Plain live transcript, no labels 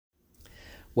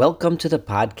Welcome to the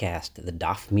podcast, The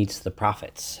Daf Meets the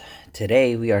Prophets.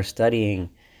 Today we are studying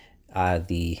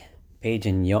the page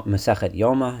in Masechet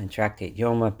Yoma, in Tractate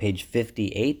Yoma, page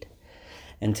 58.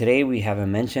 And today we have a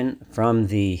mention from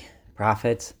the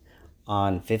prophets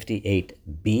on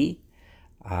 58b,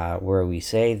 where we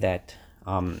say that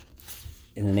in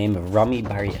the name of Rami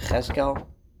Bar Yechezkel,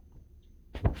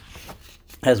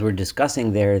 as we're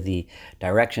discussing there the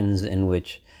directions in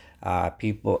which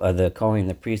people, the Kohanim,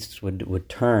 the priests would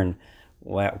turn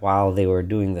while they were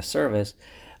doing the service.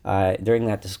 During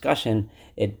that discussion,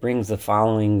 it brings the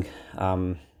following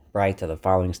the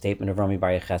following statement of Rami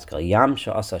Bar Yechezkel: Yam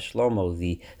she'asa Shlomo,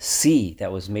 the sea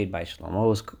that was made by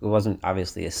Shlomo. It wasn't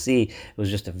obviously a sea; it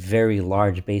was just a very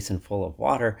large basin full of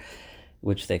water,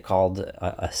 which they called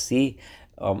a sea.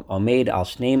 Omeid al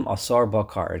Shneim Asar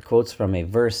Bakar. It quotes from a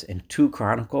verse in 2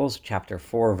 Chronicles, chapter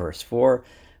 4, verse 4,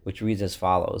 which reads as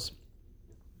follows: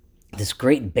 This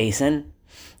great basin,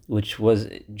 which was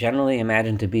generally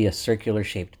imagined to be a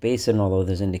circular-shaped basin, although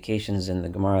there's indications in the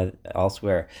Gemara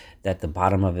elsewhere that the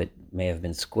bottom of it may have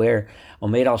been square.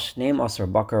 Omeid al Shneim Asar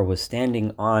Bakar was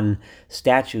standing on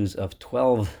statues of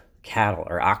 12 cattle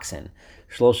or oxen.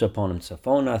 Shlosha ponim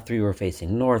tzafona, 3 were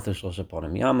facing north, Shlosha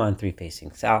ponim yama, and 3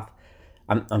 facing south.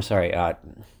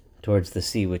 Towards the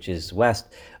sea, which is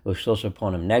west, Shlosha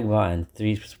ponim negva, and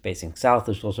 3 facing south,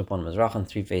 Shlosha ponim mizrach, and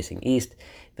 3 facing east.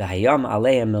 V'hayam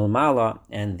aleya milmala,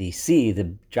 and the sea,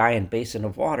 the giant basin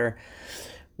of water,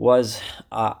 was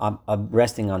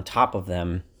resting on top of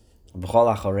them,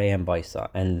 v'chol achareihem baisa,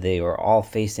 and they were all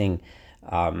facing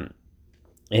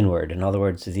inward. In other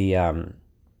words, the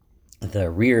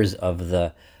rears of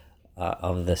the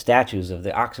statues of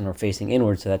the oxen were facing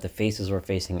inward, so that the faces were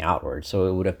facing outward. So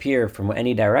it would appear from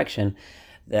any direction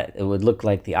that it would look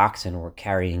like the oxen were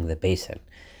carrying the basin.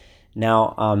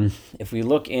 Now, if we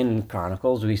look in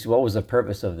Chronicles, we see what was the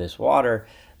purpose of this water.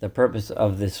 The purpose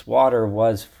of this water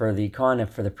was for the Kohanim,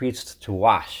 for the priests to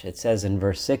wash. It says in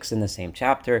verse 6 in the same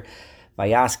chapter,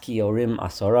 Vayas kiorim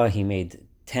asara, he made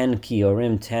 10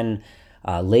 kiorim, 10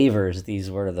 lavers.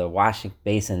 These were the washing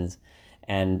basins,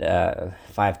 and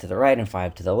 5 to the right and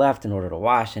 5 to the left in order to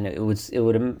wash. And it would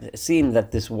seem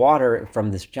that this water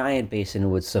from this giant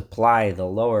basin would supply the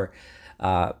lower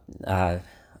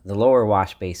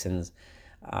wash basins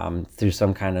through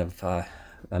some kind of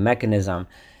a mechanism,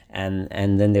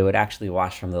 and then they would actually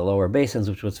wash from the lower basins,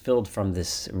 which was filled from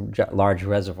this large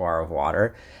reservoir of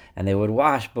water, and they would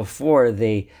wash before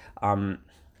they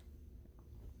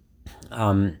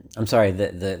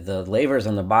the lavers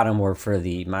on the bottom were for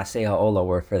the Maseh HaOlah,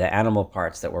 were for the animal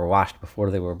parts that were washed before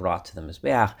they were brought to the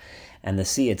Mizbeach, and the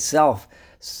sea itself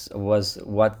was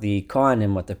what the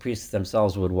Kohanim, what the priests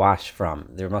themselves would wash from.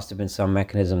 There must have been some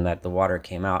mechanism that the water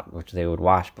came out, which they would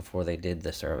wash before they did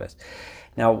the service.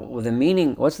 Now,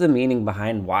 what's the meaning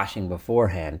behind washing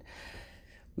beforehand?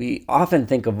 We often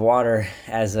think of water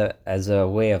as a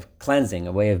way of cleansing,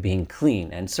 a way of being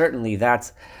clean, and certainly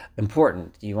that's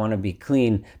important. You want to be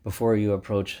clean before you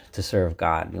approach to serve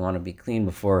God. You want to be clean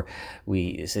before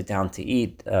we sit down to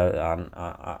eat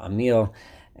a meal,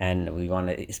 and we want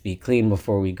to be clean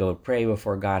before we go pray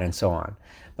before God, and so on.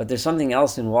 But there's something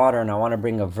else in water, and I want to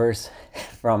bring a verse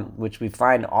from which we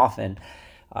find often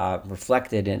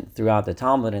reflected throughout the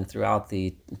Talmud and throughout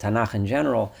the Tanakh in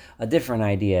general, a different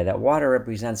idea, that water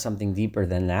represents something deeper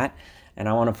than that. And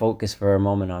I want to focus for a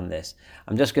moment on this.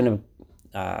 I'm just going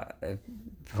to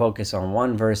focus on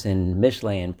one verse in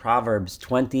Mishlei, in Proverbs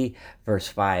 20, verse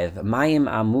 5. Mayim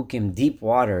amukim, deep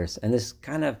waters. And this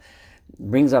kind of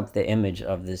brings up the image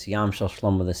of this Yam Shel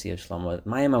Shlomo, the Sea of Shlomo.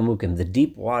 Mayim amukim, the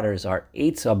deep waters are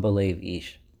Eitza Belev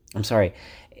Ish.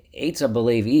 Eitza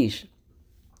Belev Ish,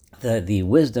 the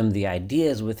wisdom, the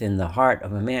ideas within the heart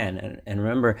of a man. And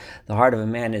remember, the heart of a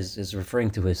man is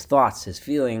referring to his thoughts, his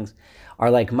feelings,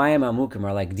 are like Mayim amukim,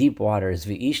 are like deep waters.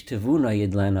 V'ish tevuna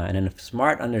yidlena, and a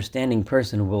smart, understanding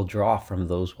person will draw from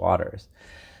those waters.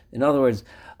 In other words,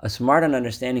 a smart and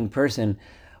understanding person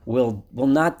will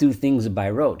not do things by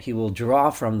rote. He will draw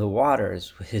from the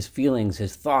waters, his feelings,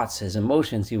 his thoughts, his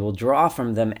emotions. He will draw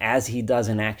from them as he does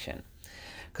in action.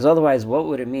 Because otherwise, what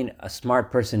would it mean a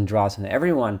smart person draws from?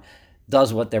 Everyone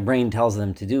does what their brain tells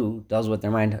them to do, does what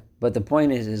their mind. But the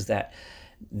point is that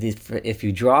if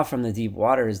you draw from the deep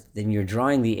waters, then you're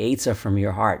drawing the Eitzah from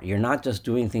your heart. You're not just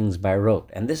doing things by rote.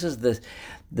 And this is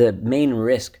the main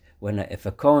risk if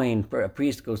a Kohen, a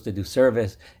priest, goes to do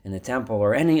service in the temple,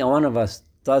 or any one of us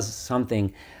does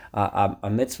something, a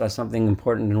mitzvah, something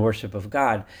important in worship of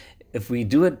God. If we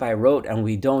do it by rote and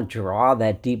we don't draw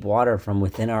that deep water from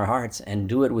within our hearts and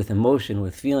do it with emotion,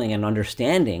 with feeling and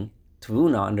understanding,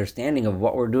 tevuna, understanding of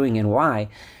what we're doing and why,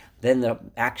 then the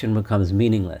action becomes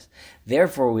meaningless.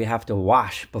 Therefore, we have to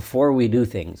wash before we do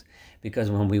things, because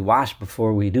when we wash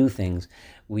before we do things,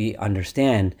 we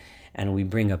understand and we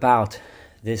bring about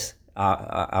this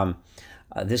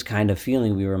this kind of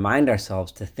feeling. We remind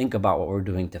ourselves to think about what we're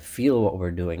doing, to feel what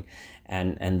we're doing,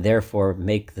 and therefore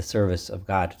make the service of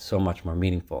God so much more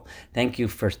meaningful. Thank you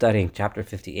for studying chapter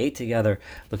 58 together.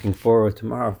 Looking forward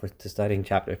tomorrow to studying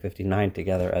chapter 59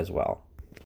 together as well.